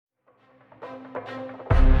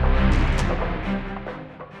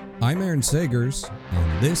I'm Aaron Sagers,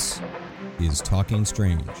 and this is Talking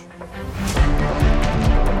Strange.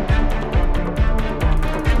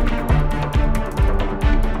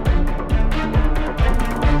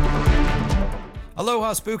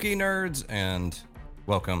 Aloha, spooky nerds, and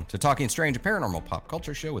welcome to Talking Strange, a paranormal pop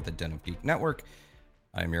culture show with the Den of Geek Network.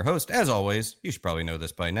 I am your host, as always, you should probably know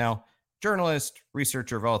this by now, journalist,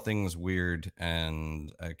 researcher of all things weird,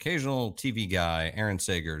 and occasional TV guy, Aaron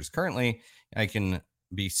Sagers. Currently, I can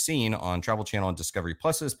be seen on Travel Channel and Discovery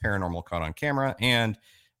Plus's Paranormal Caught on Camera. And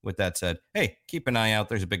with that said, hey, keep an eye out.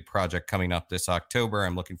 There's a big project coming up this October.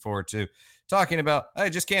 I'm looking forward to talking about. I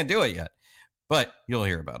just can't do it yet, but you'll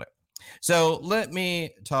hear about it. So let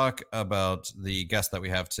me talk about the guest that we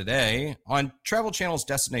have today. On Travel Channel's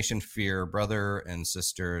Destination Fear, brother and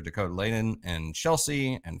sister Dakota, Laden, and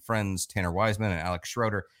Chelsea, and friends Tanner Wiseman and Alex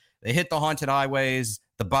Schroeder, they hit the haunted highways,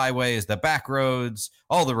 the byways, the back roads,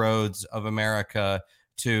 all the roads of America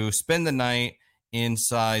to spend the night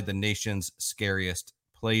inside the nation's scariest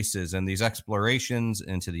places. And these explorations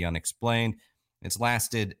into the unexplained, it's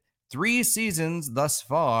lasted 3 seasons thus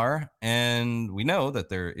far, and we know that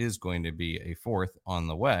there is going to be a 4th on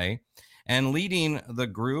the way. And leading the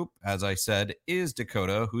group, as I said, is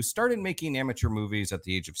Dakota, who started making amateur movies at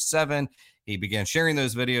the age of 7. He began sharing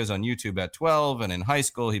those videos on YouTube at 12, and in high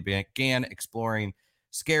school, he began exploring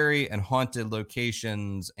scary and haunted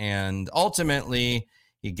locations, and ultimately,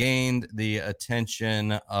 he gained the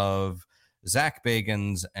attention of Zach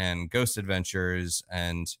Bagans and Ghost Adventures,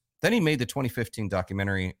 and then he made the 2015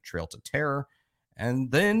 documentary Trail to Terror,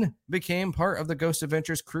 and then became part of the Ghost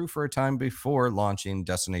Adventures crew for a time before launching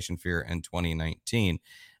Destination Fear in 2019.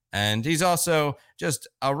 And he's also just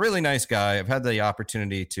a really nice guy. I've had the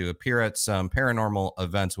opportunity to appear at some paranormal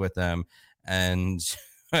events with him, and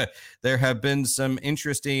there have been some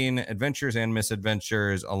interesting adventures and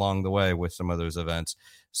misadventures along the way with some of those events.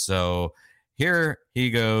 So here he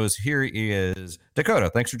goes. Here he is. Dakota,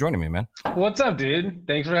 thanks for joining me, man. What's up, dude?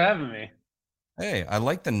 Thanks for having me. Hey, I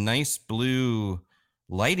like the nice blue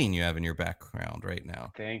lighting you have in your background right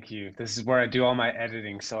now. Thank you. This is where I do all my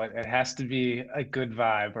editing, so it has to be a good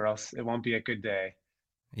vibe or else it won't be a good day.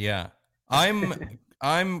 Yeah.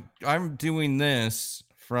 I'm doing this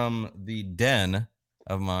from the den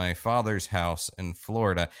of my father's house in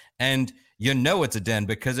Florida, and you know it's a den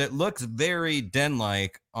because it looks very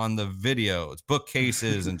den-like on the videos,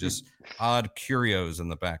 bookcases and just odd curios in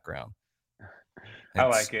the background. I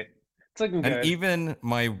like it. It's looking good. And even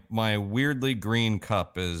my weirdly green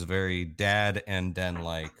cup is very dad and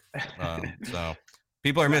den-like. So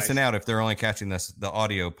people are missing out if they're only catching the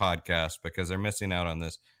audio podcast because they're missing out on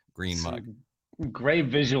this green mug. Great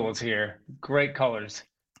visuals here. Great colors.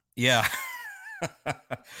 Yeah.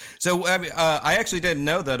 So I actually didn't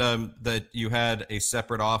know that you had a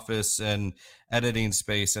separate office and editing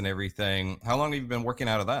space and everything. How long have you been working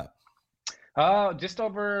out of that? Just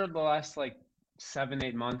over the last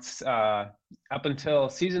 7-8 months. Up until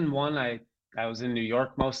season 1, I was in New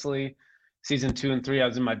York mostly. Season 2 and 3, I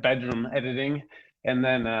was in my bedroom editing, and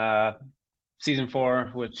then season 4,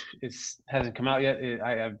 which hasn't come out yet,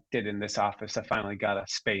 I did in this office. I finally got a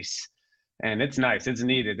space. And it's nice. It's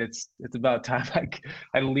needed. It's about time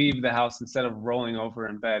I leave the house instead of rolling over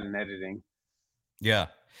in bed and editing. Yeah.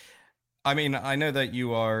 I mean, I know that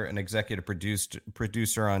you are an executive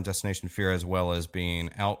producer on Destination Fear as well as being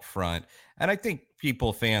out front. And I think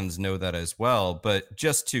fans know that as well. But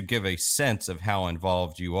just to give a sense of how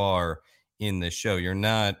involved you are in this show, you're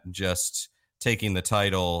not just taking the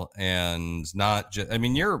title and not just, I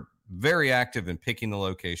mean, you're very active in picking the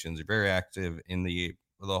locations. You're very active in the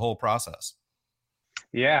whole process.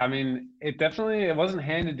 Yeah, I mean, it wasn't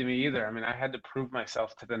handed to me either. I mean, I had to prove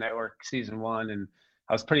myself to the network season 1, and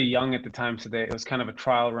I was pretty young at the time, so it was kind of a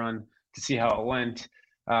trial run to see how it went.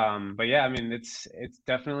 But yeah, I mean, it's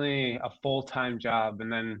definitely a full-time job.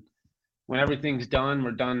 And then when everything's done,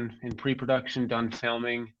 we're done in pre-production, done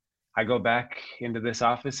filming, I go back into this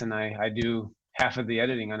office and I do half of the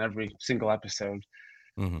editing on every single episode.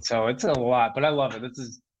 Mm-hmm. So it's a lot, but I love it.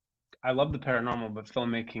 I love the paranormal, but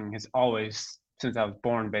filmmaking has always, since I was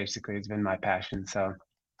born, basically, it's been my passion. So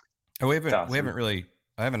we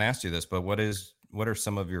haven't asked you this, but what are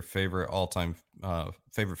some of your favorite all-time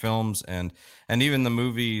favorite films and even the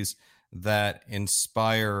movies that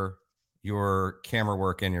inspire your camera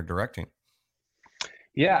work and your directing?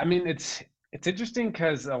 Yeah, I mean, it's interesting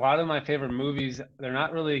because a lot of my favorite movies, they're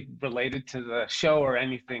not really related to the show or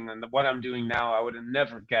anything. And what I'm doing now, I would have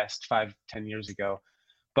never guessed 5-10 years ago.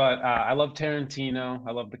 But I love Tarantino.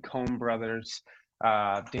 I love the Coen brothers,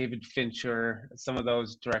 David Fincher. Some of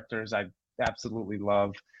those directors I absolutely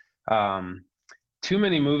love. too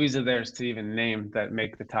many movies of theirs to even name that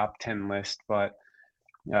make the top 10 list. But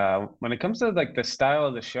when it comes to like the style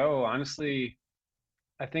of the show, honestly,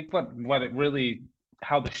 I think what it really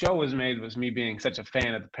how the show was made was me being such a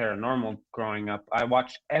fan of the paranormal growing up. I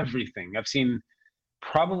watched everything. I've seen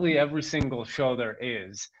probably every single show there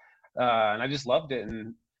is, and I just loved it.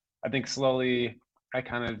 And I think slowly I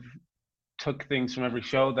kind of took things from every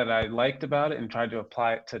show that I liked about it and tried to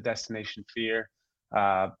apply it to Destination Fear.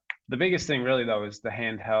 Uh, the biggest thing really though is the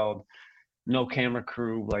handheld, no camera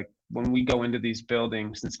crew. Like when we go into these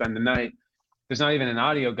buildings and spend the night, there's not even an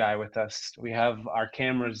audio guy with us. We have our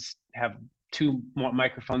cameras have two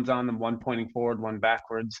microphones on them, one pointing forward, one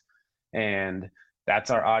backwards, and that's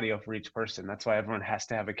our audio for each person. That's why everyone has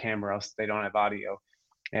to have a camera, else they don't have audio.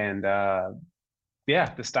 And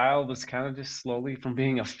yeah, the style was kind of just slowly from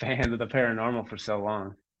being a fan of the paranormal for so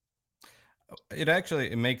long.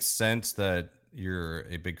 It makes sense that you're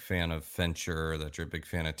a big fan of Fincher, that you're a big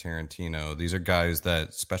fan of Tarantino. These are guys that,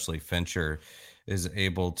 especially Fincher, is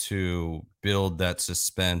able to build that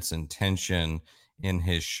suspense and tension in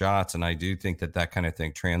his shots. And I do think that that kind of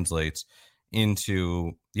thing translates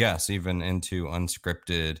into, yes, even into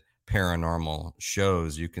unscripted paranormal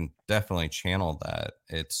shows. You can definitely channel that.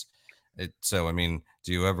 So I mean,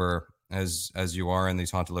 do you ever, as you are in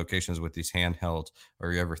these haunted locations with these handhelds,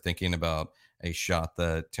 are you ever thinking about a shot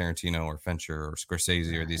that Tarantino or Fincher or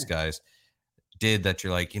Scorsese or these guys did that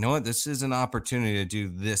you're like, you know what, this is an opportunity to do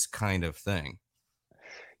this kind of thing?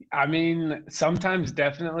 I mean, sometimes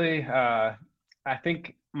definitely. I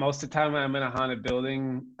think most of the time when I'm in a haunted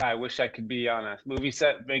building, I wish I could be on a movie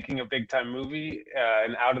set making a big time movie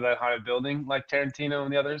and out of that haunted building like Tarantino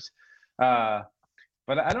and the others. Uh,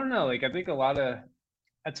 but I don't know. Like, I think a lot of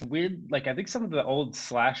that's weird. Like, I think some of the old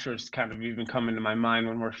slashers kind of even come into my mind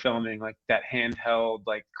when we're filming, like that handheld,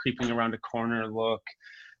 like creeping around a corner look.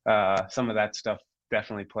 Some of that stuff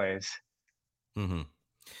definitely plays. Mm-hmm.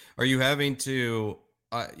 Are you having to,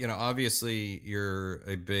 obviously you're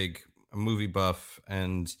a big movie buff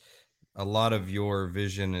and a lot of your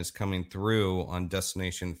vision is coming through on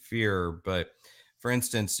Destination Fear. But for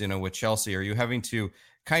instance, with Chelsea, are you having to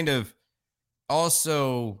kind of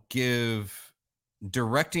also give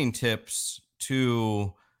directing tips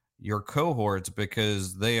to your cohorts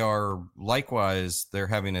because they're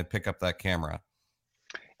having to pick up that camera?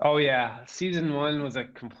 Oh yeah, season one was a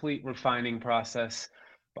complete refining process.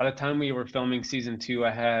 By the time we were filming season two,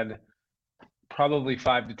 I had probably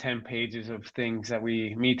 5 to 10 pages of things that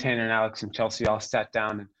me, Tanner, and Alex and Chelsea all sat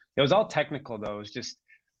down. And it was all technical though. It was just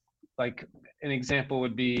like an example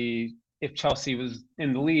would be if Chelsea was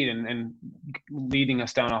in the lead and leading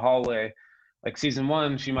us down a hallway, like season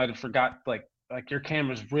one, she might have forgot like your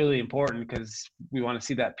camera's really important because we want to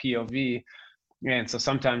see that POV. And so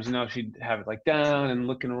sometimes, she'd have it like down and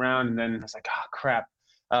looking around, and then it's like, oh crap.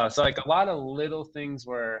 So like a lot of little things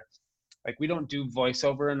where like we don't do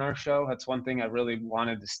voiceover in our show. That's one thing I really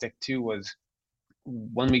wanted to stick to was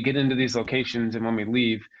when we get into these locations and when we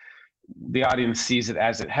leave, the audience sees it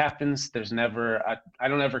as it happens. I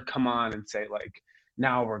don't ever come on and say like,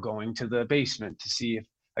 now we're going to the basement to see if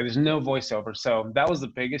like there's no voiceover. So that was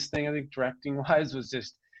the biggest thing I think directing wise was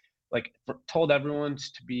just like told everyone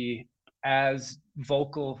to be as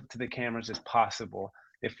vocal to the cameras as possible.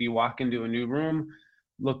 If you walk into a new room,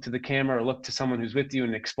 look to the camera or look to someone who's with you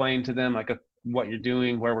and explain to them like what you're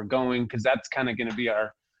doing, where we're going, because that's kind of going to be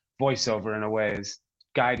our voiceover in a way, is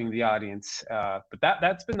guiding the audience. But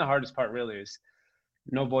that's been the hardest part really, is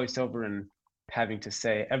no voiceover and having to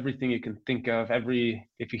say everything you can think of. If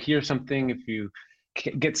you hear something, if you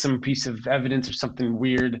get some piece of evidence or something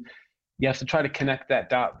weird, you have to try to connect that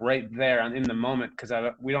dot right there in the moment, because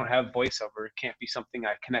we don't have voiceover. It can't be something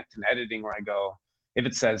I connect in editing where I go, if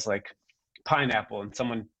it says like pineapple and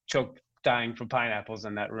someone choked dying from pineapples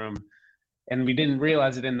in that room and we didn't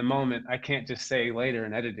realize it in the moment, I can't just say later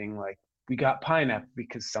in editing like we got pineapple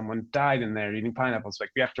because someone died in there eating pineapples. Like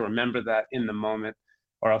we have to remember that in the moment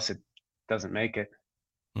or else it doesn't make it.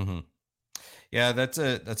 Mm-hmm. Yeah, that's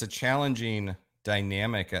a challenging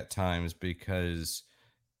dynamic at times because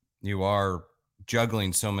you are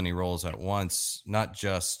juggling so many roles at once, not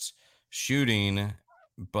just shooting,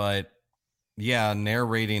 but yeah,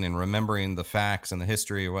 narrating and remembering the facts and the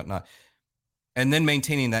history or whatnot, and then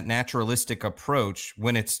maintaining that naturalistic approach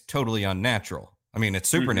when it's totally unnatural. I mean, it's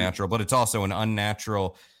supernatural, but it's also an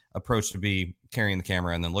unnatural approach to be carrying the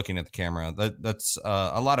camera and then looking at the camera. That's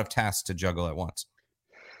a lot of tasks to juggle at once.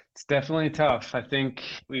 It's definitely tough. I think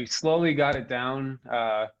we slowly got it down.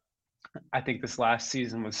 I think this last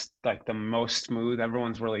season was like the most smooth.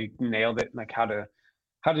 Everyone's really nailed it, like how to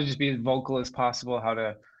just be as vocal as possible, how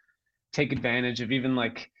to take advantage of even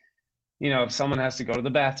like if someone has to go to the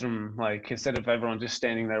bathroom, like instead of everyone just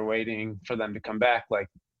standing there waiting for them to come back, like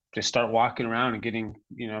just start walking around and getting,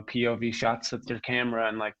 POV shots with your camera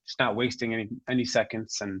and like just not wasting any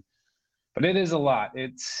seconds. But it is a lot.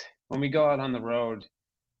 It's when we go out on the road,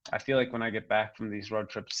 I feel like when I get back from these road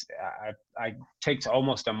trips, I takes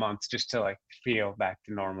almost a month just to like feel back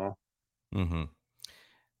to normal. Mm-hmm.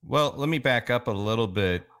 Well, let me back up a little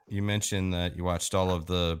bit. You mentioned that you watched all of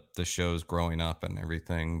the shows growing up and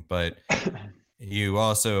everything, but you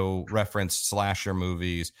also referenced slasher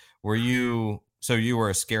movies. You were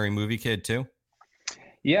a scary movie kid too?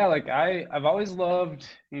 Yeah, like I've always loved,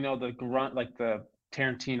 the grunt like the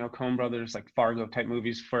Tarantino Coen brothers like Fargo type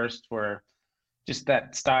movies first, where just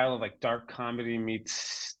that style of like dark comedy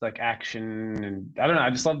meets like action, and I don't know, I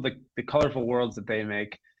just love the colorful worlds that they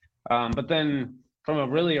make. But then from a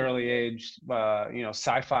really early age,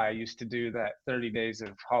 sci-fi used to do that 30 Days of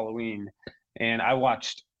Halloween, and I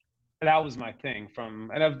watched that was my thing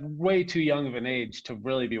and I'm way too young of an age to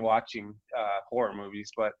really be watching horror movies,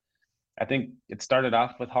 but I think it started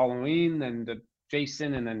off with Halloween, then the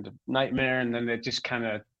Jason, and then the Nightmare, and then it just kind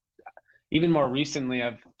of even more recently,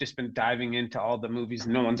 I've just been diving into all the movies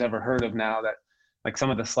no one's ever heard of now, that like some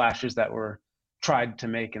of the slashers that were tried to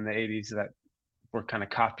make in the 80s that were kind of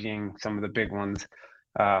copying some of the big ones.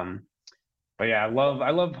 Um, but yeah, I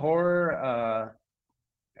love horror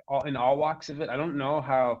in all walks of it. I don't know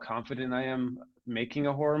how confident I am making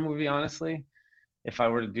a horror movie, honestly. If I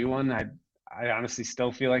were to do one, I honestly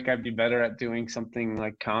still feel like I'd be better at doing something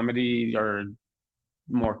like comedy or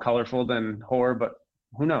more colorful than horror, but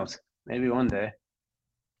who knows? Maybe one day.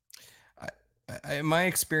 My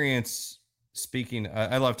experience speaking,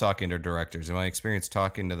 I love talking to directors, and my experience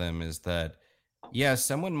talking to them is that, yeah,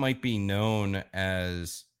 someone might be known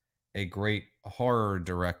as a great horror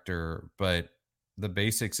director, but the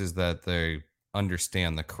basics is that they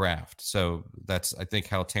understand the craft. So that's, I think,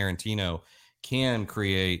 how Tarantino can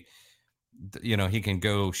create, he can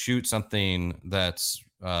go shoot something that's,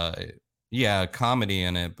 yeah, comedy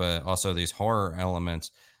in it, but also these horror elements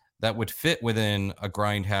that would fit within a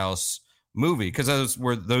grindhouse movie, because those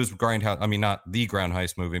grindhouse, I mean, not the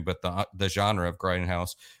grindhouse movie, but the genre of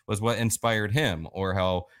grindhouse was what inspired him, or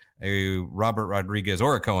how a Robert Rodriguez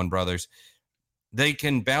or a Coen brothers, they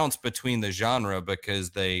can bounce between the genre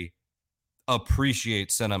because they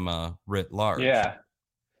appreciate cinema writ large. Yeah,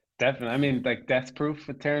 definitely. I mean, like Death Proof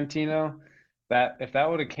with Tarantino, that if that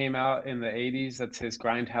would have came out in the 80s, that's his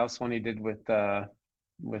Grindhouse one he did with Robert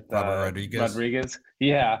Rodriguez. Rodriguez.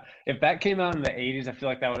 Yeah, if that came out in the 80s, I feel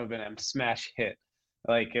like that would have been a smash hit.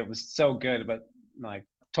 Like it was so good, but like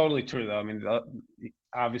totally true though. I mean,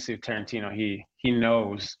 obviously with Tarantino, he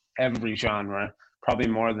knows every genre probably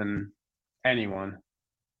more than anyone.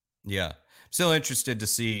 Yeah, still interested to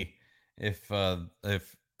see if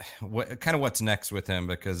what kind of what's next with him,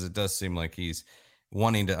 because it does seem like he's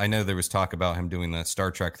wanting to. I know there was talk about him doing that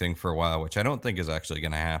Star Trek thing for a while, which I don't think is actually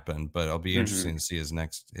going to happen, but it'll be interesting to see his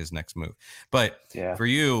next move. But Yeah. for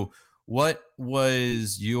you, what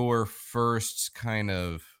was your first kind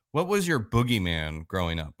of, what was your boogeyman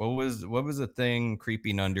growing up? What was the thing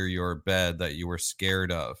creeping under your bed that you were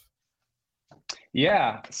scared of?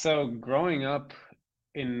 Yeah. So growing up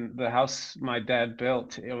in the house my dad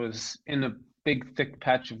built, it was in a big, thick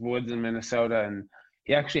patch of woods in Minnesota. And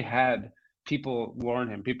he actually had people warn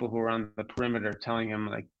him, people who were on the perimeter telling him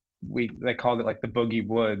like they called it like the boogie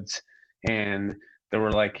woods. And there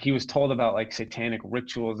were like he was told about like satanic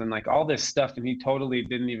rituals and like all this stuff, and he totally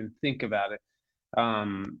didn't even think about it.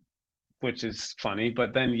 Um, which is funny.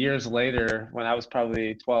 But then years later, when I was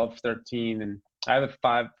probably 12, 13, and I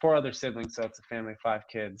have four other siblings, so it's a family of five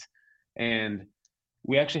kids. And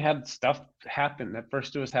we actually had stuff happen. At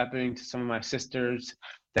first, it was happening to some of my sisters.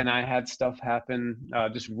 Then I had stuff happen,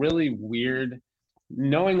 just really weird.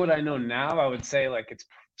 Knowing what I know now, I would say like it's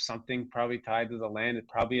something probably tied to the land. It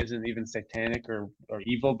probably isn't even satanic or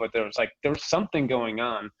evil, but there was something going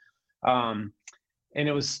on. Um, and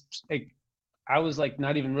it was it, I was like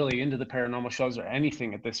not even really into the paranormal shows or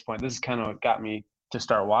anything at this point. This is kind of what got me to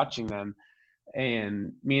start watching them.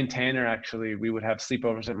 And me and Tanner actually, we would have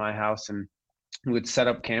sleepovers at my house, and we would set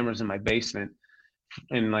up cameras in my basement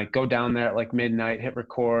and like go down there at like midnight, hit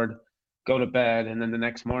record, go to bed, and then the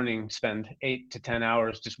next morning spend 8 to 10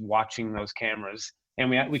 hours just watching those cameras. And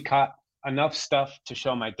we caught enough stuff to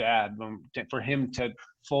show my dad for him to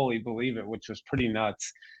fully believe it, which was pretty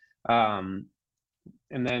nuts. Um,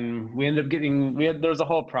 and then we ended up there was a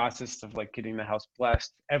whole process of like getting the house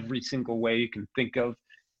blessed every single way you can think of.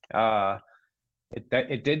 Uh,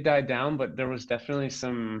 it did die down, but there was definitely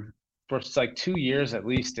some for like 2 years at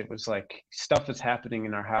least. It was like stuff is happening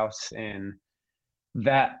in our house, and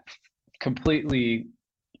that completely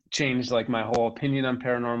changed like my whole opinion on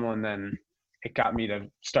paranormal, and then it got me to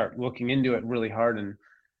start looking into it really hard. And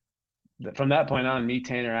from that point on, me,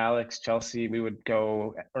 Tanner, Alex, Chelsea, we would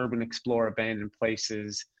go urban explore abandoned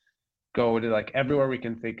places, go to like everywhere we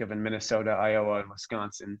can think of in Minnesota, Iowa, and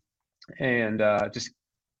Wisconsin, and just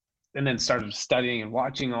and then started studying and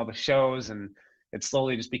watching all the shows, and it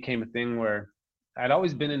slowly just became a thing where I'd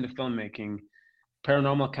always been into filmmaking.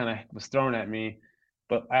 Paranormal kind of was thrown at me,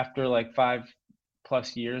 but after like 5+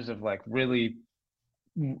 years of like really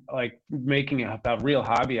like making a real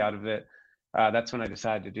hobby out of it, that's when I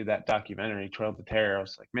decided to do that documentary, Trail to Terror. I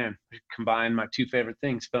was like, man, we combine my two favorite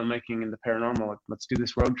things, filmmaking and the paranormal. Let's do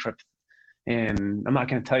this road trip. And I'm not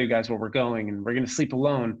going to tell you guys where we're going, and we're going to sleep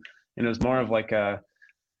alone. And it was more of like a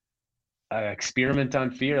experiment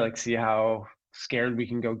on fear, like see how scared we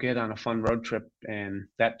can go get on a fun road trip. And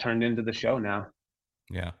that turned into the show now.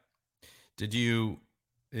 Yeah. Did you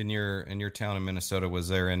in your town in Minnesota, was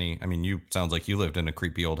there any, I mean, you sounds like you lived in a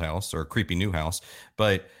creepy old house or a creepy new house,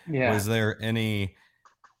 but Yeah. was there any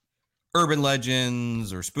urban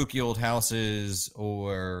legends or spooky old houses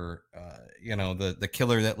or the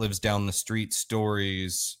killer that lives down the street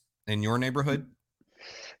stories in your neighborhood?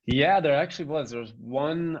 Yeah, there actually was. There was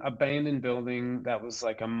one abandoned building that was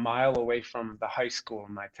like a mile away from the high school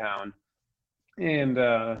in my town. And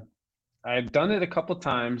I had done it a couple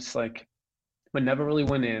times, like, but never really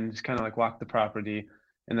went in, just kind of like walked the property.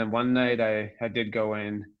 And then one night I did go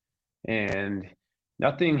in, and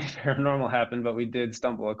nothing paranormal happened, but we did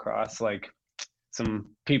stumble across like some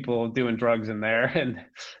people doing drugs in there and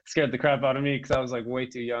scared the crap out of me because I was like way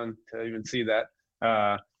too young to even see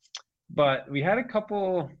that. But we had a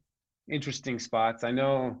couple interesting spots. I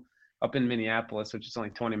know up in Minneapolis, which is only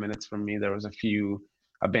 20 minutes from me, there was a few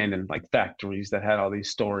abandoned like factories that had all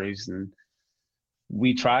these stories, and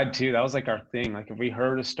we tried to. That was like our thing. Like if we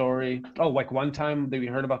heard a story, oh, like one time that we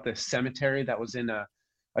heard about this cemetery that was in a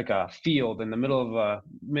like a field in the middle of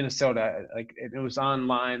Minnesota. Like it was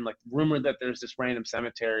online, like rumored that there's this random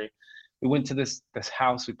cemetery. We went to this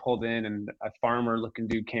house. We pulled in, and a farmer looking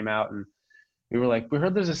dude came out, and we were like, "We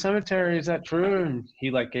heard there's a cemetery. Is that true?" And he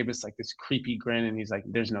like gave us like this creepy grin, and he's like,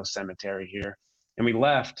 "There's no cemetery here." And we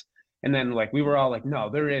left, and then like we were all like, "No,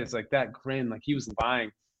 there is." Like that grin, like he was lying.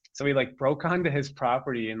 So we like broke onto his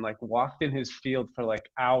property and like walked in his field for like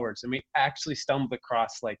hours, and we actually stumbled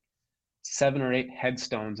across like 7 or 8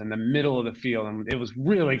 headstones in the middle of the field, and it was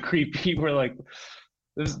really creepy. We're like,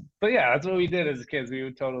 this, but yeah, that's what we did as kids. We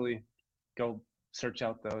would totally go search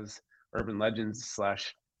out those urban legends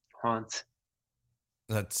slash haunts.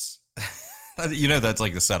 That's that's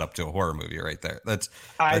like the setup to a horror movie right there. That's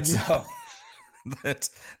I that's know. that's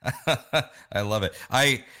I love it.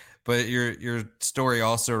 But your story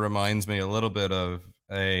also reminds me a little bit of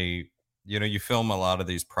you film a lot of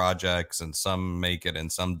these projects, and some make it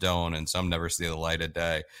and some don't, and some never see the light of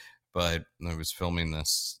day. But I was filming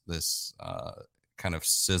this kind of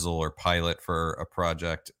sizzle or pilot for a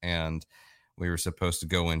project, and we were supposed to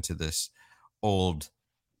go into this old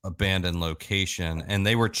abandoned location, and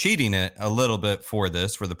they were cheating it a little bit for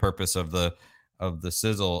the purpose of the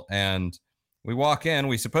sizzle. And we walk in,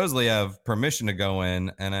 we supposedly have permission to go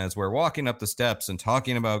in, and as we're walking up the steps and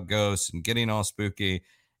talking about ghosts and getting all spooky,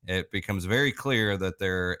 it becomes very clear that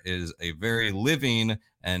there is a very living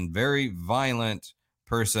and very violent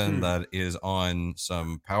person that is on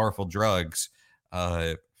some powerful drugs,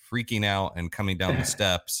 freaking out and coming down the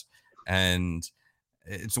steps. And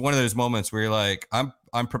it's one of those moments where you're like,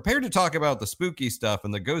 I'm prepared to talk about the spooky stuff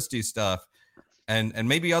and the ghosty stuff and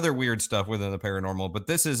maybe other weird stuff within the paranormal, but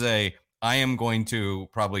this is I am going to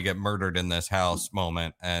probably get murdered in this house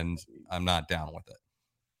moment, and I'm not down with it.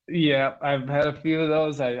 Yeah, I've had a few of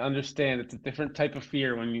those. I understand it's a different type of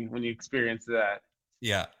fear when you experience that.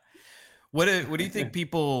 Yeah. What do you think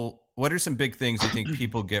people, what are some big things you think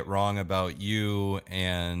people get wrong about you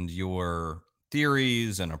and your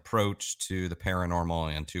theories and approach to the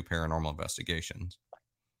paranormal and to paranormal investigations?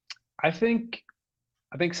 I think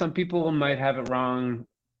I think some people might have it wrong.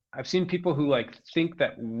 I've seen people who like think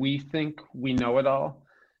that we think we know it all,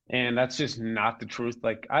 and that's just not the truth.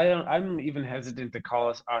 Like I'm even hesitant to call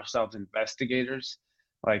us ourselves investigators.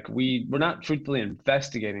 Like we're not truthfully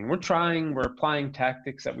investigating. We're applying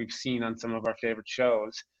tactics that we've seen on some of our favorite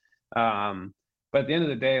shows. But at the end of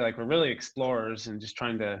the day, like we're really explorers and just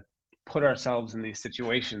trying to put ourselves in these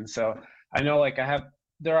situations. So I know like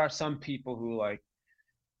there are some people who like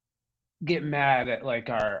get mad at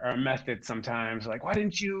like our method sometimes, like why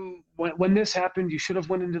didn't you when this happened you should have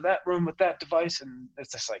went into that room with that device. And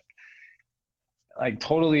it's just like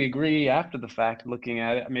totally agree after the fact looking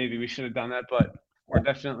at it, maybe we should have done that, but we're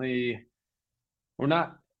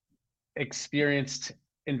not experienced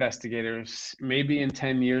investigators. Maybe in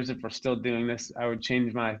 10 years, if we're still doing this, I would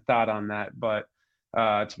change my thought on that. But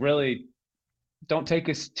it's really, don't take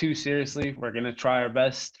us too seriously. We're going to try our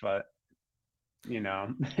best, but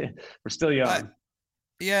we're still But young.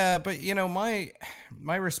 yeah, but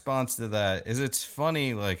my response to that is it's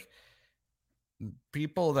funny, like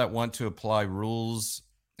people that want to apply rules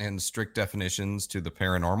and strict definitions to the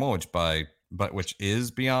paranormal, which is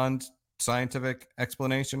beyond scientific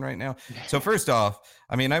explanation right now. So first off,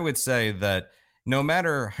 I mean, I would say that no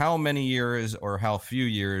matter how many years or how few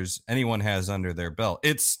years anyone has under their belt,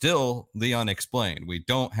 it's still the unexplained. We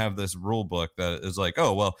don't have this rule book that is like,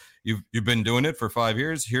 oh well, you've been doing it for 5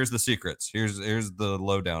 years. Here's the secrets. Here's the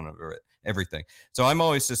lowdown of it, everything. So I'm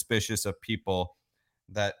always suspicious of people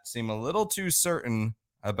that seem a little too certain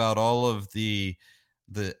about all of the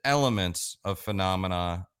elements of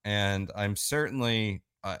phenomena, and I'm certainly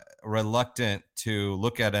reluctant to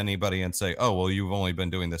look at anybody and say, "Oh, well, you've only been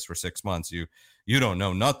doing this for 6 months. You don't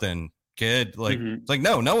know nothing, kid." Like Hmm. it's like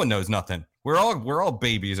no one knows nothing. We're all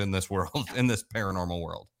babies in this world, in this paranormal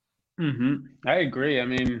world. Hmm. I agree. I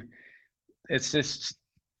mean, it's just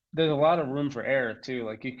there's a lot of room for error too.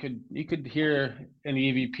 Like you could hear an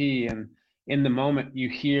EVP, and in the moment you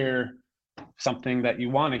hear something that you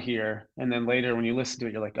want to hear, and then later when you listen to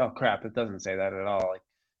it, you're like, oh crap, it doesn't say that at all. Like,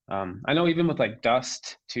 I know even with like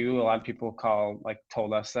dust too, a lot of people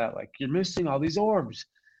told us that like you're missing all these orbs,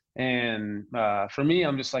 and for me,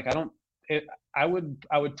 I'm just like I don't. It, I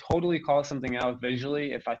would totally call something out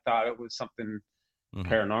visually if I thought it was something Mm-hmm.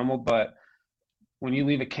 paranormal, but when you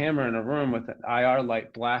leave a camera in a room with an IR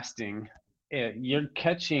light blasting, you're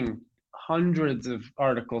catching hundreds of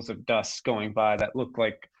articles of dust going by that look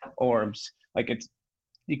like orbs. Like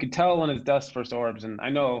you could tell when it's dust versus orbs. And I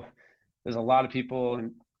know there's a lot of people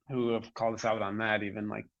who have called us out on that, even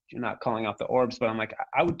like you're not calling out the orbs, but I'm like,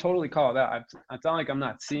 I would totally call it out. It's not like I'm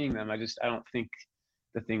not seeing them. I don't think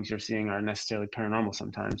the things you're seeing are necessarily paranormal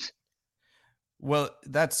sometimes. Well,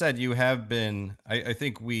 that said, you have been. I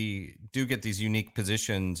think we do get these unique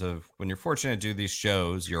positions of when you're fortunate to do these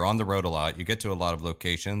shows, you're on the road a lot, you get to a lot of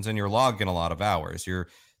locations, and you're logging a lot of hours.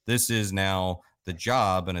 This is now the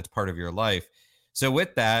job and it's part of your life. So,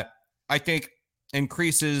 with that, I think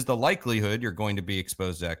increases the likelihood you're going to be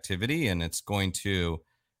exposed to activity and it's going to,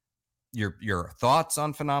 your thoughts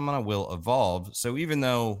on phenomena will evolve. So, even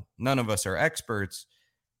though none of us are experts,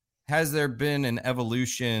 has there been an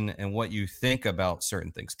evolution in what you think about certain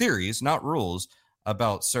things, theories, not rules,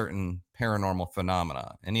 about certain paranormal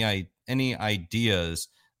phenomena? Any ideas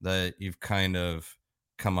that you've kind of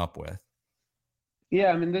come up with?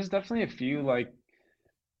 Yeah, I mean, there's definitely a few. Like,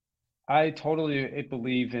 I totally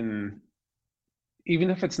believe in even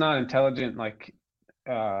if it's not intelligent, like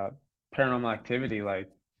uh, paranormal activity. Like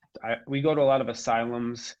we go to a lot of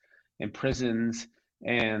asylums and prisons,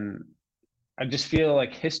 and I just feel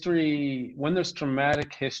like history, when there's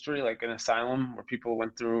traumatic history, like an asylum where people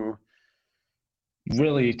went through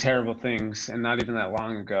really terrible things and not even that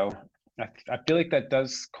long ago, I feel like that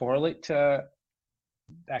does correlate to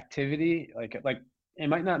activity. Like it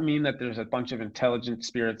might not mean that there's a bunch of intelligent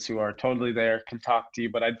spirits who are totally there, can talk to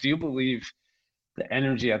you, but I do believe the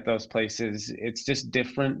energy at those places, it's just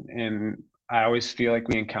different. And I always feel like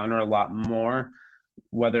we encounter a lot more,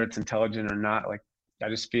 whether it's intelligent or not. Like I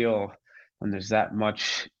just feel when there's that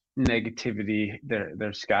much negativity,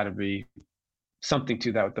 there's got to be something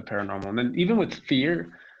to that with the paranormal. And then even with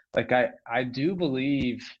fear, like I do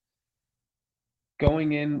believe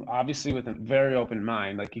going in obviously with a very open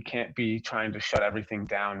mind. Like you can't be trying to shut everything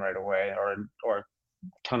down right away, or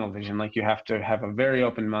tunnel vision. Like you have to have a very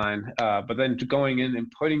open mind. But then to going in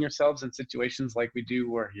and putting yourselves in situations like we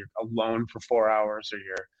do, where you're alone for 4 hours, or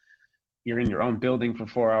you're in your own building for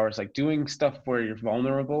 4 hours, like doing stuff where you're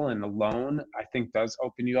vulnerable and alone, I think does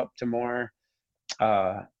open you up to more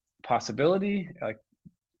uh, possibility. Like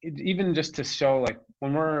even just to show, like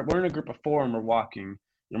when we're in a group of four and we're walking,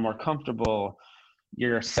 you're more comfortable.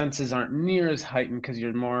 Your senses aren't near as heightened because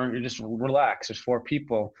you're just relaxed. There's four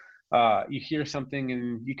people. You hear something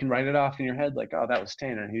and you can write it off in your head like, oh, that was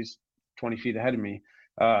Tanner. He's 20 feet ahead of me.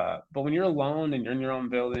 But when you're alone and you're in your own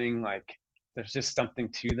building, like there's just something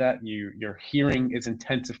to that. Your hearing is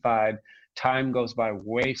intensified. Time goes by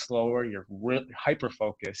way slower. You're hyper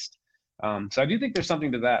focused. So I do think there's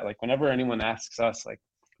something to that. Like whenever anyone asks us, like,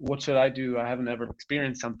 what should I do? I haven't ever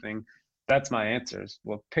experienced something. That's my answers.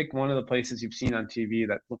 Well, pick one of the places you've seen on TV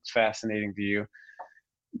that looks fascinating to you.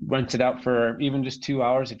 Rent it out for even just 2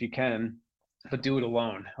 hours if you can, but do it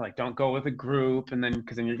alone. Like, don't go with a group, and then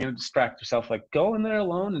because then you're going to distract yourself. Like, go in there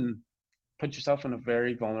alone and put yourself in a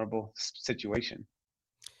very vulnerable situation.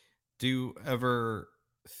 Do you ever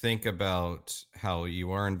think about how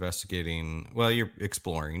you are investigating, well, you're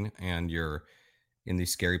exploring and you're in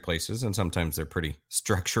these scary places, and sometimes they're pretty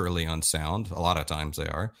structurally unsound. A lot of times they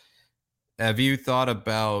are. Have you thought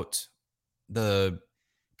about the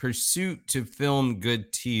pursuit to film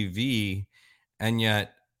good TV and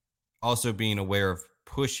yet also being aware of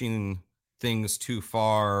pushing things too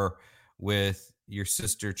far with your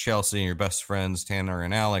sister Chelsea and your best friends Tanner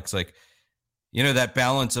and Alex? Like, that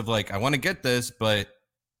balance of like, I want to get this, but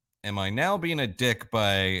am I now being a dick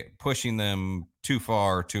by pushing them too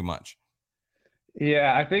far, too much?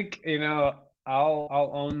 Yeah, I think, I'll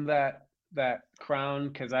own that crown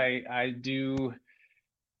because I do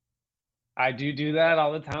that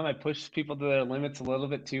all the time. I push people to their limits a little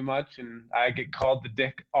bit too much, and I get called the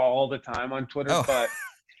dick all the time on Twitter. Oh, But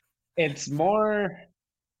it's more,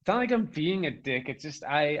 it's not like I'm being a dick. It's just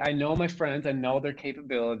I know my friends, I know their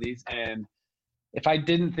capabilities, and if I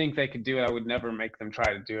didn't think they could do it, I would never make them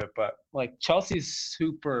try to do it. But like Chelsea's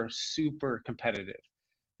super, super competitive.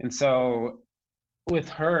 And so with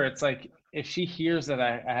her, it's like if she hears that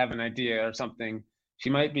I have an idea or something, she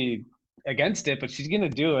might be against it, but she's gonna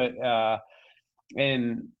do it.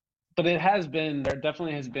 And but there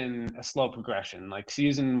definitely has been a slow progression. Like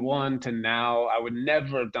season one to now, I would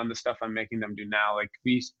never have done the stuff I'm making them do now. Like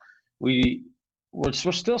we we're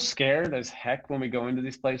still scared as heck when we go into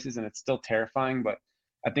these places, and it's still terrifying. But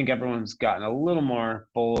I think everyone's gotten a little more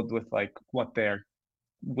bold with like what they're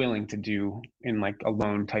willing to do in like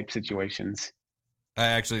alone type situations. I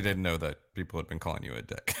actually didn't know that people had been calling you a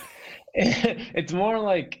dick. It's more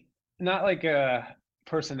like not like a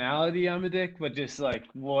personality I'm a dick, but just like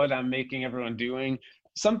what I'm making everyone doing.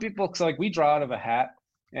 Some people, so like we draw out of a hat,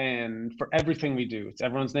 and for everything we do, it's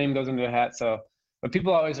everyone's name goes into a hat. So, but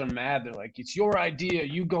people always are mad. They're like, "It's your idea,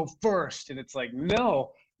 you go first," and it's like,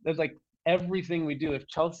 no. There's like everything we do. If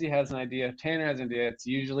Chelsea has an idea, if Tanner has an idea, it's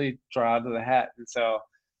usually draw out of the hat, and so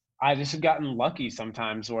I just have gotten lucky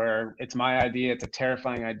sometimes where it's my idea, it's a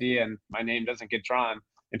terrifying idea, and my name doesn't get drawn.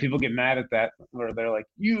 And people get mad at that, where they're like,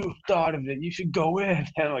 "You thought of it, you should go in." And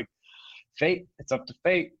I'm like, fate, it's up to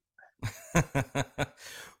fate.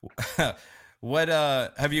 What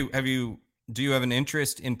have you do you have an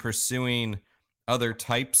interest in pursuing other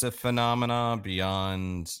types of phenomena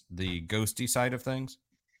beyond the ghosty side of things?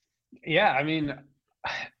 Yeah, I mean,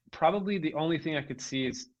 probably the only thing I could see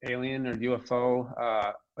is alien or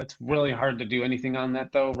UFO. It's really hard to do anything on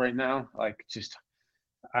that though right now. Like, just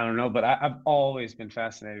I don't know, but I've always been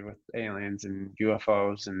fascinated with aliens and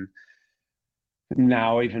UFOs, and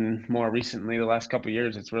now even more recently the last couple of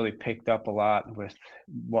years it's really picked up a lot with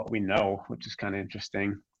what we know, which is kind of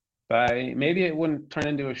interesting. But maybe it wouldn't turn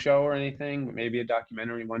into a show or anything, but maybe a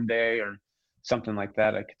documentary one day or something like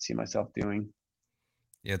that I could see myself doing.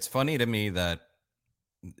 Yeah, it's funny to me that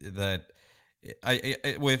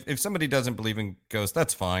if somebody doesn't believe in ghosts,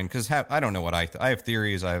 that's fine because I don't know what I have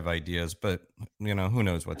theories, I have ideas, but who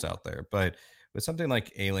knows what's out there. But with something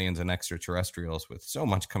like aliens and extraterrestrials, with so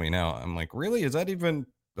much coming out, I'm like, really, is that even?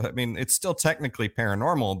 I mean, it's still technically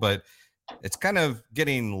paranormal, but it's kind of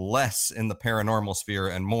getting less in the paranormal sphere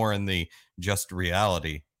and more in the just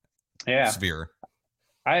reality Yeah, sphere.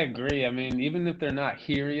 I agree. I mean, even if they're not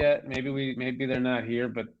here yet, maybe they're not here,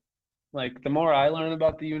 but like the more I learn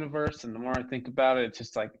about the universe and the more I think about it, it's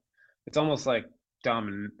just like it's almost like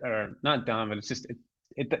dumb or not dumb, but it's just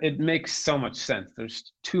it makes so much sense.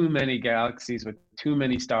 There's too many galaxies with too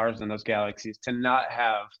many stars in those galaxies to not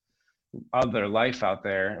have other life out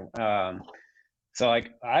there. So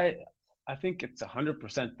like I think it's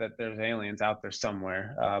 100% that there's aliens out there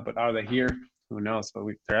somewhere. But are they here? Who knows? But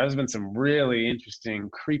there has been some really interesting,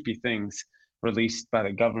 creepy things released by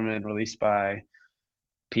the government, released by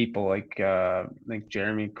people like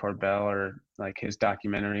Jeremy Corbell or like his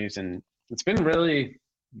documentaries, and it's been really,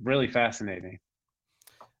 really fascinating.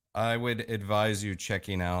 I would advise you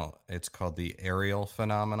checking out. It's called the aerial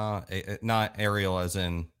phenomena, not aerial as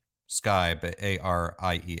in sky, but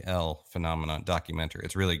ARIEL phenomena documentary.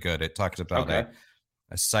 It's really good. It talks about Okay.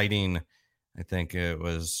 a sighting. I think it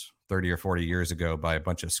was 30 or 40 years ago by a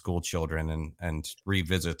bunch of school children, and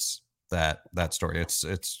revisits that story.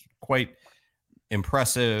 It's quite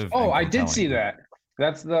impressive Oh, and I did see compelling. that.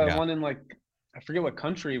 That's the Yeah, one in like I forget what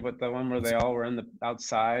country, but the one where they all were in the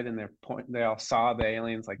outside and they all saw the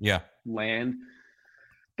aliens like yeah, land.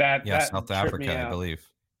 That yeah. that South tripped Africa, me I out. believe.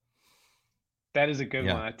 That is a good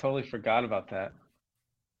Yeah. one. I totally forgot about that.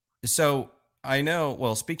 So I know,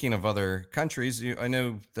 well, speaking of other countries, I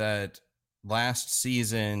know that last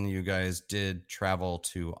season you guys did travel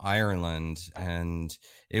to Ireland, and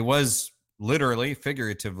it was literally,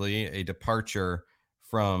 figuratively, a departure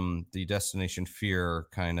from the Destination Fear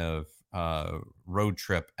kind of road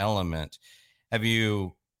trip element. Have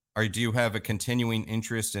you, or do you have a continuing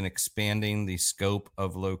interest in expanding the scope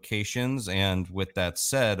of locations? And with that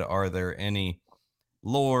said, are there any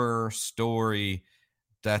lore, story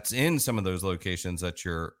that's in some of those locations that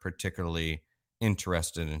you're particularly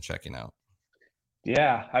interested in checking out?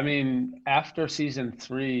 Yeah, I mean, after season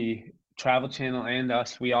three, Travel Channel and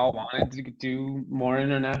us, we all wanted to do more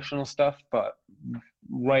international stuff, but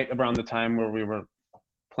right around the time where we were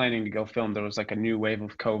planning to go film, there was like a new wave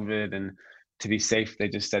of COVID, and to be safe, they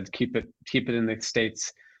just said keep it in the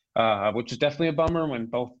States, which was definitely a bummer when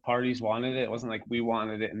both parties wanted it. It wasn't like we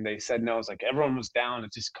wanted it and they said no. It was like everyone was down.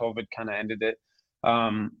 It's just COVID kind of ended it.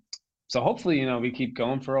 Um, so hopefully, we keep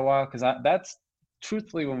going for a while because that's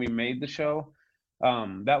truthfully when we made the show.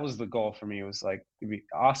 That was the goal for me. It was like it'd be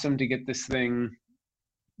awesome to get this thing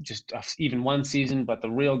just even one season, but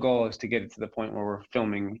the real goal is to get it to the point where we're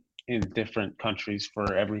filming in different countries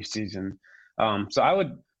for every season. So I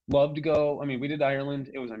would love to go. I mean, we did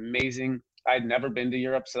Ireland. It was amazing. I'd never been to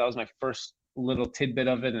Europe, so that was my first little tidbit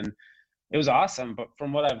of it, and it was awesome. But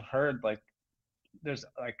from what I've heard, like there's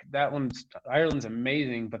like that one's Ireland's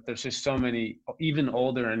amazing, but there's just so many even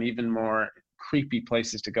older and even more creepy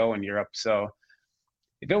places to go in Europe. So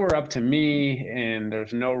if it were up to me and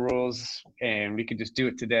there's no rules and we could just do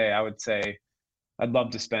it today, I would say I'd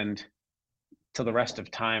love to spend till the rest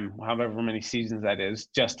of time, however many seasons that is,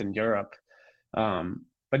 just in Europe.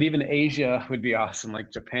 But even Asia would be awesome.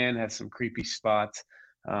 Like Japan has some creepy spots.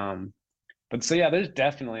 But so yeah, there's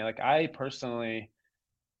definitely like I personally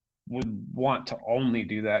would want to only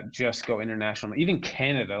do that, just go international. Even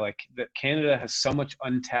Canada, like that Canada has so much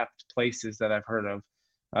untapped places that I've heard of.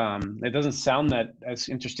 It doesn't sound that as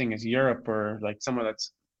interesting as Europe or like somewhere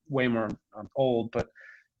that's way more old, but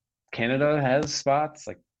Canada has spots.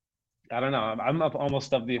 Like I don't know. I'm up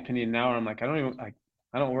almost of the opinion now. Where I'm like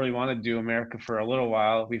I don't really want to do America for a little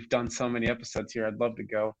while. We've done so many episodes here. I'd love to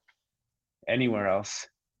go anywhere else.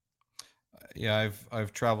 Yeah,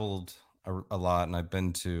 I've traveled a lot, and I've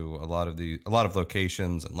been to a lot of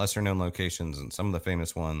locations and lesser known locations, and some of the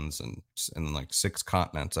famous ones, and in like 6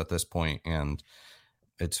 continents at this point. And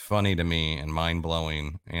it's funny to me and mind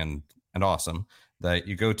blowing and awesome that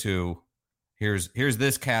you go to, here's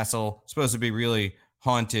this castle supposed to be really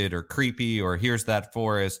haunted or creepy, or here's that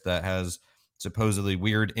forest that has supposedly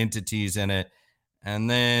weird entities in it, and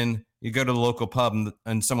then you go to the local pub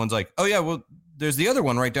and someone's like, oh yeah, well there's the other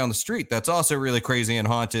one right down the street that's also really crazy and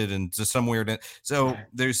haunted and just some weird. So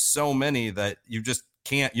there's so many that you just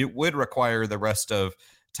can't. You would require the rest of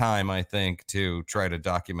time, I think, to try to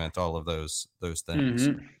document all of those things.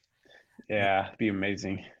 Mm-hmm. Yeah, it'd be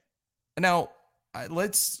amazing. Now,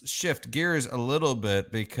 let's shift gears a little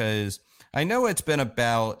bit because I know it's been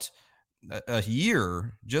about a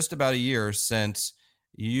year, just about a year, since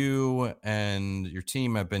you and your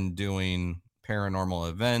team have been doing paranormal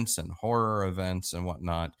events and horror events and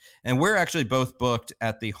whatnot. And we're actually both booked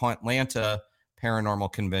at the Atlanta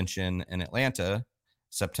Paranormal Convention in Atlanta,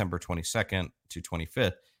 September 22nd to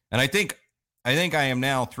 25th. And I think I am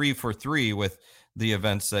now 3 for 3 with the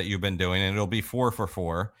events that you've been doing, and it'll be 4 for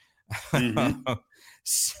 4. Mm-hmm.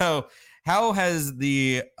 So how has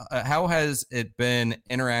it been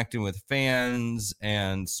interacting with fans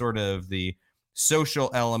and sort of the social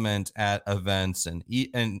element at events, and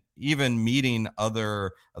even meeting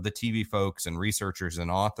other of the TV folks and researchers and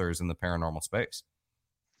authors in the paranormal space?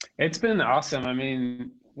 It's been awesome. I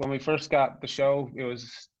mean, when we first got the show, it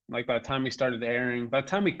was like by the time we started airing, by the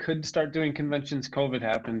time we could start doing conventions, COVID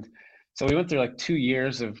happened. So we went through like 2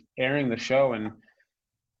 years of airing the show and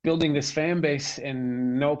building this fan base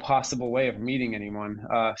and no possible way of meeting anyone.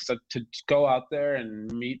 So to go out there and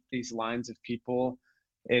meet these lines of people,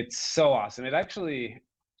 it's so awesome. It actually,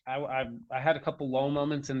 I had a couple low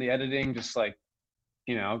moments in the editing, just like,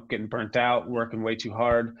 getting burnt out, working way too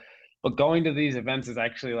hard. But going to these events has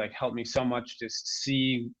actually like helped me so much. Just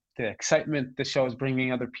see the excitement the show is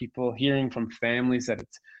bringing other people, hearing from families that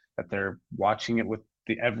they're watching it with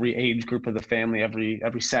every age group of the family every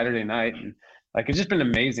Saturday night, and like it's just been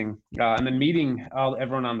amazing. And then meeting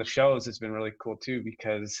everyone on the shows has been really cool too,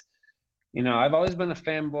 because I've always been a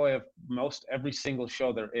fanboy of most every single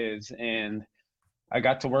show there is, and I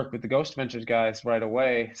got to work with the Ghost Ventures guys right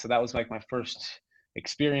away. So that was like my first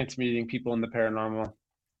experience meeting people in the paranormal.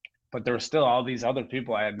 But there were still all these other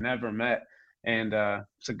people I had never met. And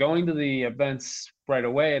so going to the events right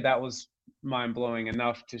away, that was mind blowing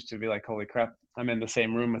enough just to be like, holy crap, I'm in the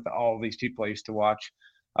same room with all these people I used to watch.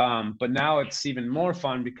 But now it's even more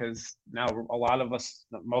fun because now a lot of us,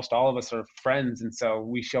 most all of us are friends. And so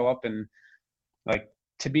we show up and like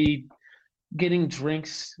to be getting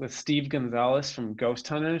drinks with Steve Gonzalez from Ghost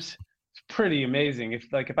Hunters. pretty amazing.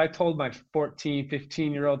 If I told my 14,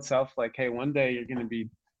 15-year-old self, like, hey, one day you're going to be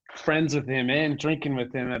friends with him and drinking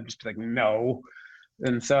with him, I'd just be like, no.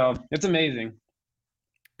 And so it's amazing.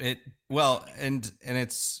 It well, and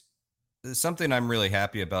it's something I'm really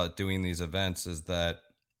happy about doing these events is that,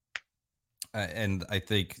 and I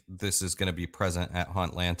think this is going to be present at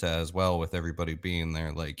Hauntlanta as well, with everybody being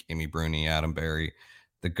there, like Amy Bruni, Adam Berry,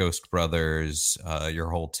 the Ghost Brothers, your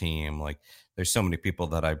whole team. Like, there's so many people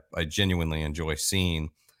that I genuinely enjoy seeing.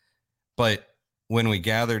 But when we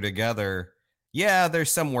gather together, yeah,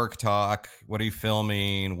 there's some work talk. What are you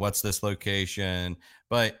filming? What's this location?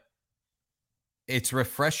 But it's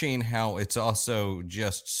refreshing how it's also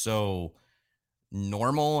just so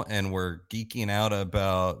normal, and we're geeking out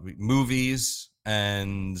about movies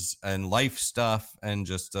and life stuff, and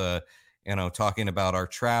just talking about our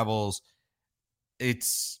travels.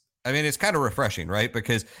 It's kind of refreshing, right?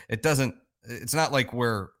 Because it's not like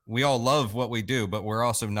we all love what we do, but we're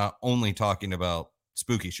also not only talking about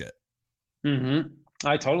spooky shit.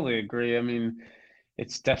 I totally agree. I mean,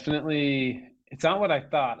 it's not what I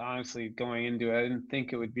thought, honestly, going into it. I didn't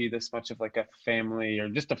think it would be this much of like a family or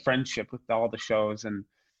just a friendship with all the shows. And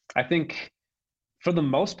I think for the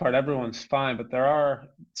most part, everyone's fine, but there are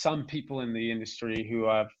some people in the industry who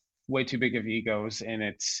have way too big of egos, and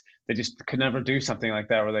they just could never do something like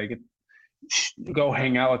that where they get go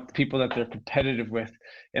hang out with people that they're competitive with.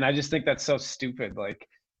 And I just think that's so stupid. Like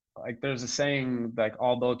there's a saying like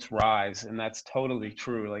all boats rise, and that's totally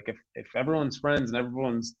true. Like if everyone's friends and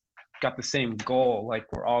everyone's got the same goal, like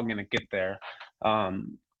we're all gonna get there.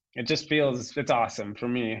 It just feels it's awesome for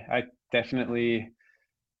me. I definitely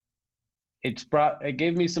it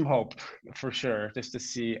gave me some hope for sure, just to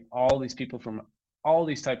see all these people from all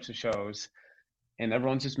these types of shows, and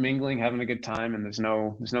everyone's just mingling, having a good time, and there's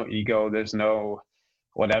no ego, there's no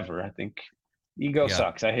whatever. I think ego Yeah,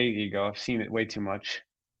 sucks. I hate ego. I've seen it way too much.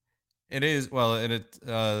 it is. Well,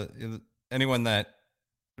 anyone that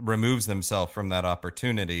removes themselves from that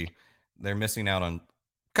opportunity, they're missing out on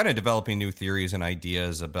kind of developing new theories and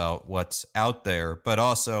ideas about what's out there, but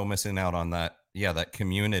also missing out on that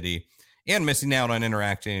community, and missing out on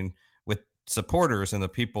interacting with supporters and the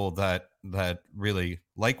people that really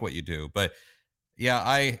like what you do. But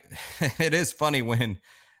yeah, it is funny when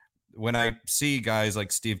I see guys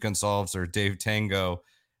like Steve Gonsalves or Dave Tango.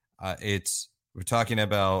 It's We're talking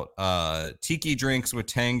about tiki drinks with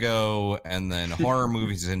Tango, and then horror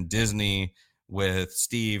movies in Disney with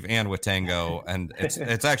Steve and with Tango, and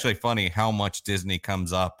it's actually funny how much Disney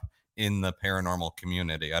comes up in the paranormal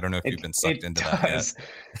community. I don't know if you've been sucked It into that yet. does.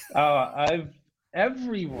 I've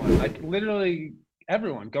everyone, like literally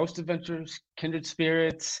everyone, Ghost Adventures, Kindred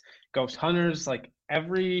Spirits, Ghost Hunters, like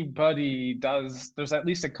everybody does. There's at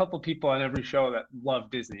least a couple people on every show that love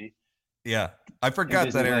Disney Yeah, I and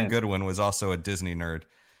forgot that Aaron Disneyland. Goodwin was also a Disney nerd.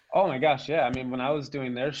 Oh my gosh, yeah. I mean, when I was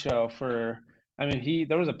doing their show I mean,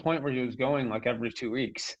 there was a point where he was going like every 2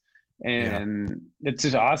 weeks, Yeah. and it's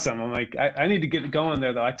just awesome. I'm like, I need to get going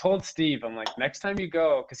there though. I told Steve, I'm like, next time you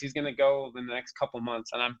go, because he's gonna go in the next couple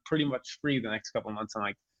months, and I'm pretty much free the next couple months. I'm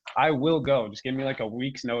like, I will go. Just give me like a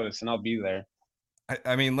week's notice, and I'll be there.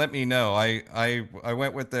 I mean, let me know. I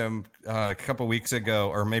went with them a couple weeks ago,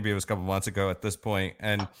 or maybe it was a couple months ago at this point,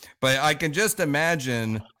 and but I can just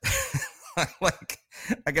imagine, like,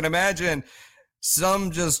 I can imagine some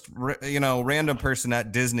just random person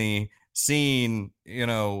at Disney seeing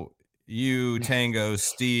you, Tango,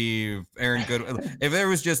 Steve, Aaron Good. If there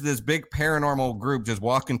was just this big paranormal group just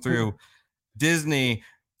walking through Disney,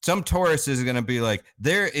 some tourist is going to be like,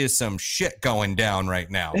 there is some shit going down right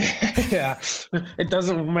now. Yeah, it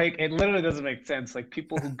literally doesn't make sense. Like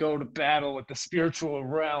people who go to battle with the spiritual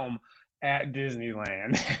realm at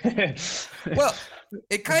Disneyland. Well,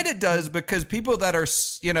 it kind of does, because people that are,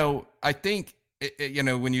 I think,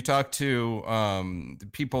 when you talk to the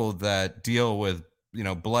people that deal with,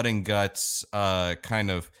 blood and guts, kind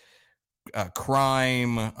of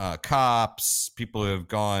crime, cops, people who have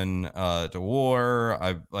gone to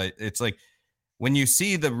war. It's like when you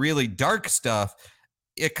see the really dark stuff,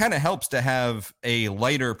 it kind of helps to have a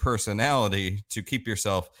lighter personality to keep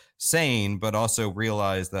yourself sane, but also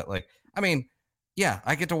realize that, like, I mean, yeah,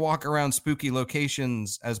 I get to walk around spooky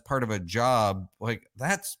locations as part of a job. Like,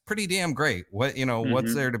 that's pretty damn great. What's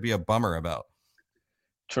Hmm. there to be a bummer about?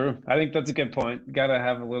 True. I think that's a good point. You gotta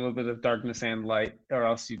have a little bit of darkness and light, or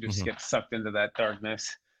else you just Mhm. get sucked into that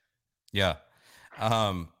darkness. Yeah.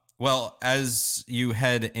 Well, as you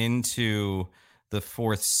head into the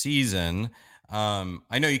fourth season,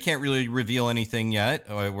 I know you can't really reveal anything yet.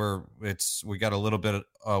 We got a little bit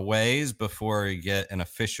of ways before you get an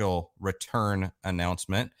official return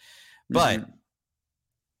announcement. But Hmm.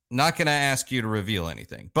 not going to ask you to reveal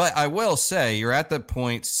anything, but I will say you're at the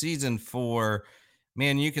point, season 4,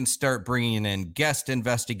 man, you can start bringing in guest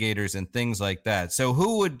investigators and things like that. So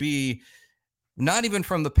who would be, not even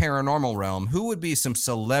from the paranormal realm, who would be some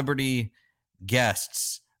celebrity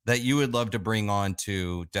guests that you would love to bring on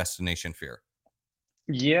to Destination Fear?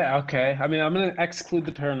 Yeah, okay. I mean, I'm gonna exclude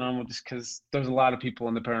the paranormal just because there's a lot of people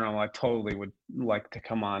in the paranormal I totally would like to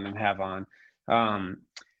come on and have on. Um,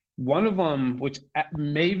 One of them, which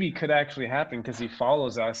maybe could actually happen because he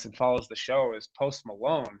follows us and follows the show, is Post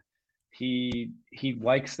Malone. He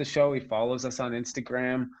likes the show. He follows us on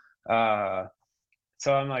Instagram. Uh,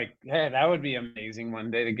 so I'm like, hey, that would be amazing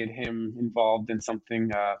one day to get him involved in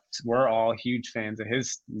something. We're all huge fans of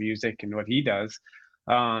his music and what he does.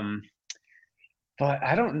 Um, but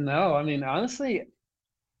I don't know. I mean, honestly,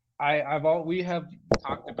 we have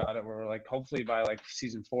talked about it where we're like, hopefully by like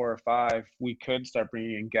season 4 or 5, we could start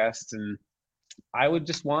bringing in guests, and I would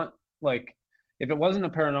just want, like, if it wasn't a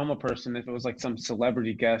paranormal person, if it was like some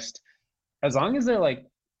celebrity guest, as long as they're like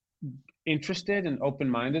interested and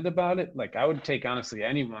open-minded about it, like I would take honestly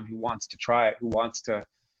anyone who wants to try it, who wants to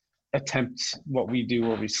attempt what we do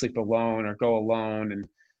where we sleep alone or go alone. And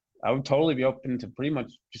I would totally be open to pretty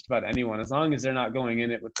much just about anyone as long as they're not going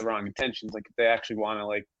in it with the wrong intentions. Like if they actually want to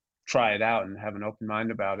like try it out and have an open mind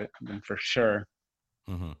about it, then for sure.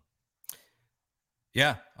 Mm-hmm.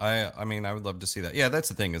 Yeah, I mean, I would love to see that. Yeah, that's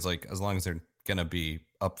the thing, is like, as long as they're gonna be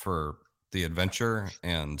up for the adventure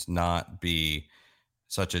and not be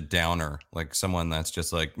such a downer, like someone that's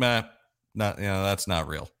just like, meh, not, that's not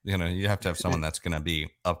real. You have to have someone that's gonna be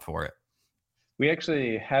up for it. We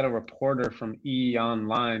actually had a reporter from E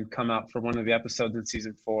Online come out for one of the episodes in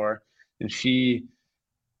season 4, and she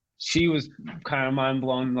was kind of mind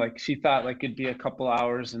blown. Like she thought like it'd be a couple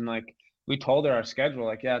hours, and like we told her our schedule.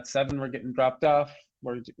 Like, yeah, at 7 we're getting dropped off.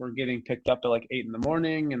 We're getting picked up at like 8 in the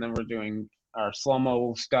morning, and then we're doing our slow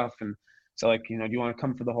mo stuff. And so like, do you want to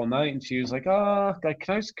come for the whole night? And she was like, oh, like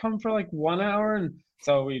can I just come for like 1 hour? And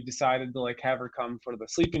so we decided to like have her come for the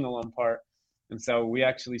sleeping alone part. And so we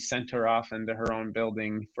actually sent her off into her own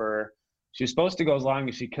building for. She was supposed to go as long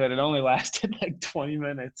as she could. It only lasted like 20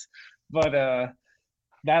 minutes, but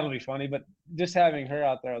that'll be funny. But just having her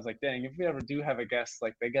out there, I was like, dang, if we ever do have a guest,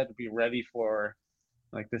 like they got to be ready for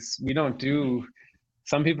like this. We don't do,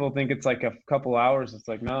 some people think it's like a couple hours. It's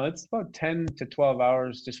like, no, it's about 10 to 12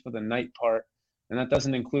 hours just for the night part. And that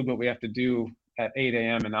doesn't include what we have to do at 8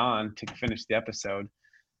 a.m. and on to finish the episode.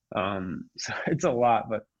 So it's a lot,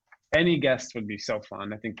 but any guest would be so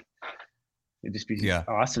fun. I think it'd just be Yeah.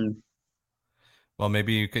 awesome. Well,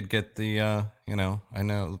 maybe you could get the, I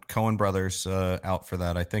know Cohen Brothers out for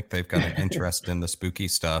that. I think they've got an interest in the spooky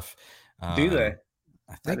stuff. Do they?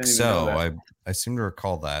 I I think didn't even know so. that. I seem to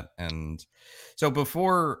recall that. And so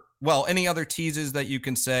any other teases that you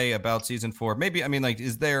can say about season 4? Maybe, I mean, like,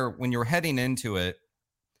 is there, when you're heading into it,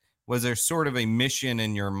 was there sort of a mission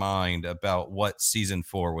in your mind about what season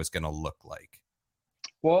 4 was going to look like?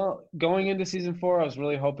 Well, going into season 4, I was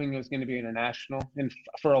really hoping it was going to be international, and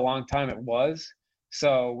for a long time it was.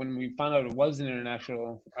 So when we found out it was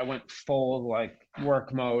international, I went full like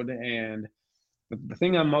work mode. And the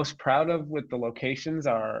thing I'm most proud of with the locations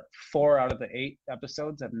are 4 out of the 8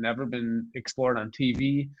 episodes have never been explored on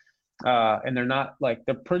TV. And they're not like,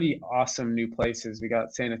 they're pretty awesome new places. We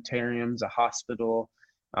got sanitariums, a hospital,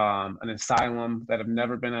 an asylum that have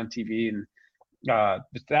never been on TV. And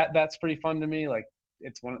that's pretty fun to me. Like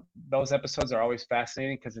it's one of those episodes are always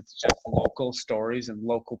fascinating because it's just local stories and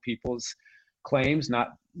local people's claims, not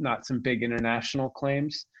some big international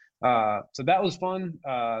claims. So that was fun.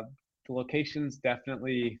 The locations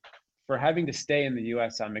definitely, for having to stay in the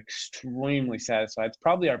U.S., I'm extremely satisfied. It's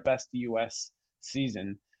probably our best U.S.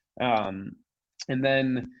 season. And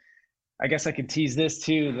then I guess I could tease this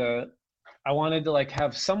too. I wanted to like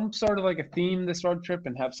have some sort of like a theme this road trip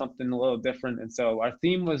and have something a little different. And so our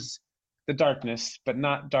theme was the darkness, but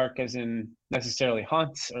not dark as in necessarily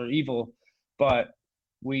haunts or evil, but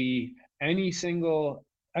we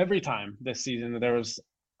every time this season there was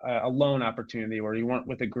a lone opportunity where you weren't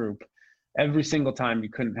with a group. Every single time you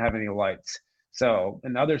couldn't have any lights. So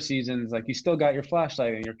in other seasons, like you still got your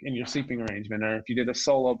flashlight in your sleeping arrangement, or if you did a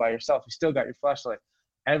solo by yourself, you still got your flashlight.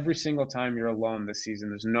 Every single time you're alone this season,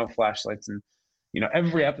 there's no flashlights, and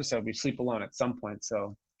every episode we sleep alone at some point.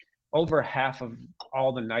 So over half of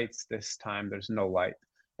all the nights this time, there's no light,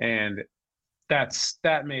 and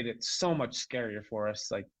that made it so much scarier for us.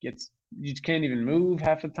 Like you can't even move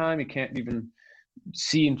half the time. You can't even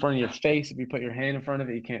see in front of your face. If you put your hand in front of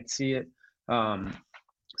it, you can't see it.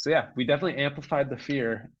 So yeah, we definitely amplified the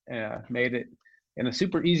fear, made it in a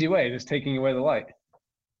super easy way, just taking away the light.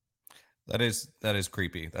 That is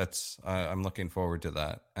creepy. I'm looking forward to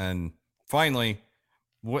that. And finally,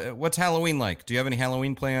 what's Halloween like? Do you have any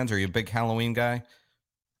Halloween plans? Are you a big Halloween guy?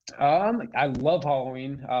 I love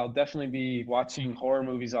Halloween. I'll definitely be watching horror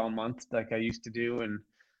movies all month like I used to do. And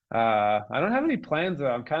I don't have any plans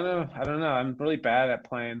though. I don't know, I'm really bad at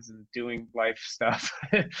plans and doing life stuff,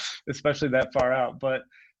 especially that far out. But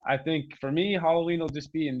I think for me, Halloween will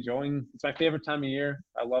just be enjoying. It's my favorite time of year.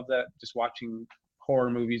 I love that, just watching horror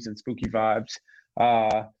movies and spooky vibes.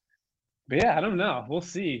 Uh, but yeah, I don't know. We'll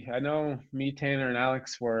see. I know me, Tanner, and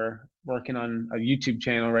Alex were working on a YouTube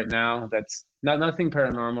channel right now that's nothing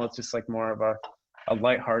paranormal. It's just like more of a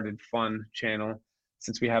lighthearted, fun channel.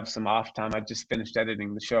 Since we have some off time, I just finished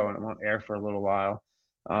editing the show and it won't air for a little while.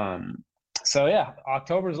 Um, so yeah,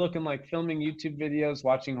 October's looking like filming YouTube videos,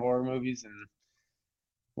 watching horror movies, and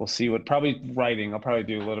we'll see what probably writing. I'll probably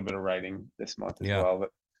do a little bit of writing this month as Yeah. well, but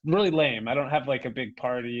really lame. I don't have like a big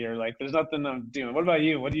party or like there's nothing I'm doing. What about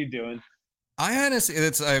you? What are you doing? I honestly,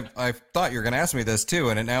 I thought you were going to ask me this too,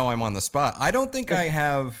 and now I'm on the spot. I don't think I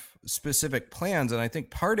have specific plans, and I think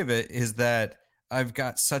part of it is that I've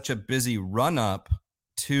got such a busy run up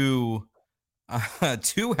to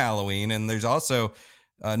to Halloween, and there's also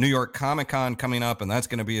New York Comic Con coming up, and that's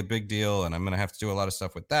going to be a big deal, and I'm going to have to do a lot of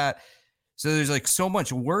stuff with that. So there's like so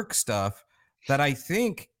much work stuff that I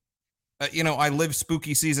think, I live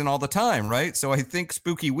spooky season all the time, right? So I think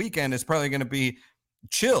spooky weekend is probably going to be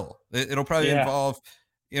chill. It'll probably Yeah. involve,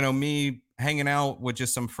 me hanging out with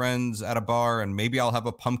just some friends at a bar, and maybe I'll have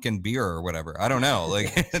a pumpkin beer or whatever. I don't know.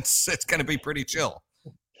 Like it's going to be pretty chill.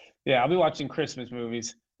 Yeah, I'll be watching Christmas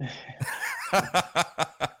movies. Well,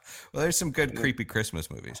 there's some good creepy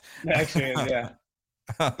Christmas movies. Actually, yeah.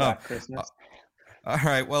 Black Christmas. All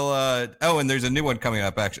right. Well, and there's a new one coming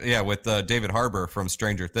up, actually. Yeah, with David Harbour from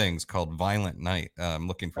Stranger Things called Violent Night. I'm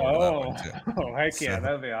looking forward to that one too. Oh, heck yeah,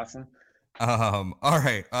 that would be awesome. All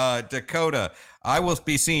right, Dakota, I will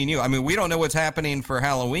be seeing you. I mean, we don't know what's happening for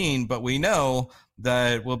Halloween, but we know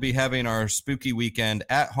that we'll be having our spooky weekend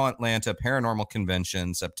at Hauntlanta Paranormal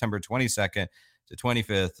Convention, September 22nd to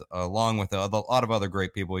 25th, along with a lot of other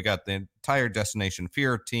great people. We got the entire Destination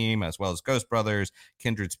Fear team, as well as Ghost Brothers,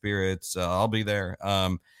 Kindred Spirits. I'll be there.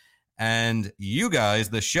 And you guys,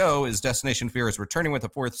 the show is Destination Fear is returning with a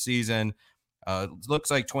fourth season.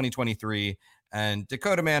 Looks like 2023. And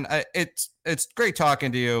Dakota, man, it's great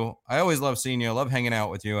talking to you. I always love seeing you. I love hanging out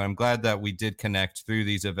with you. I'm glad that we did connect through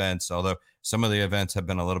these events. Although some of the events have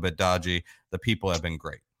been a little bit dodgy, the people have been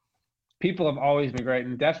great. People have always been great,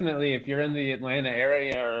 and definitely if you're in the Atlanta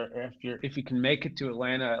area or if you can make it to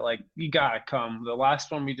Atlanta, like you gotta come. The last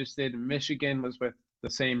one we just did in Michigan was with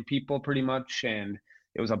the same people pretty much, and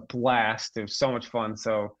it was a blast. It was so much fun.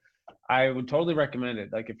 So I would totally recommend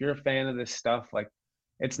it. Like if you're a fan of this stuff, like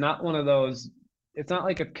it's not one of those. It's not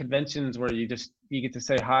like at conventions where you get to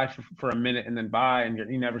say hi for a minute and then bye and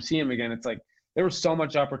you never see them again. It's like there was so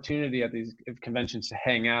much opportunity at these conventions to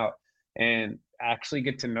hang out and actually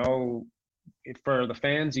get to know it. For the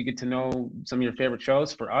fans, you get to know some of your favorite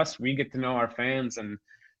shows. For us, we get to know our fans, and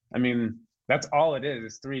I mean that's all it is.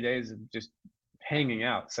 It's 3 days of just hanging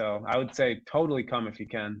out. So I would say totally come if you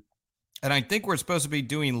can. And I think we're supposed to be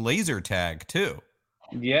doing laser tag too.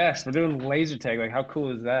 Yes, we're doing laser tag. Like how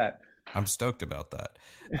cool is that? I'm stoked about that.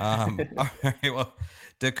 All right. Well,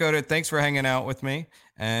 Dakota, thanks for hanging out with me,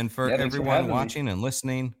 and for everyone watching and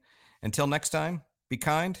listening. Until next time, be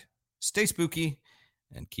kind, stay spooky,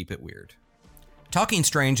 and keep it weird. Talking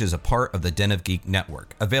Strange is a part of the Den of Geek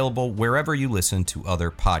Network, available wherever you listen to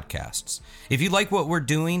other podcasts. If you like what we're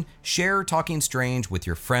doing, share Talking Strange with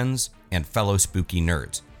your friends and fellow spooky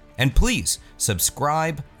nerds. And please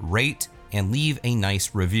subscribe, rate, and leave a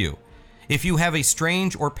nice review. If you have a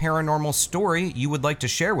strange or paranormal story you would like to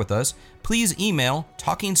share with us, please email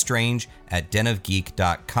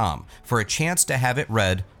talkingstrange@denofgeek.com for a chance to have it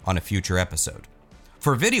read on a future episode.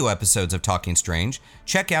 For video episodes of Talking Strange,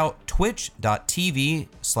 check out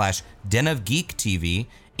twitch.tv/denofgeektv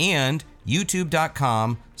and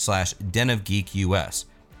youtube.com/denofgeekus.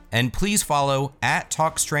 And please follow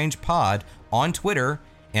 @TalkStrangePod on Twitter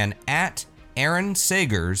and @Aaron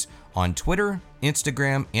Sagers on Twitter,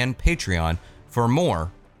 Instagram, and Patreon for more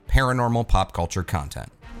paranormal pop culture content.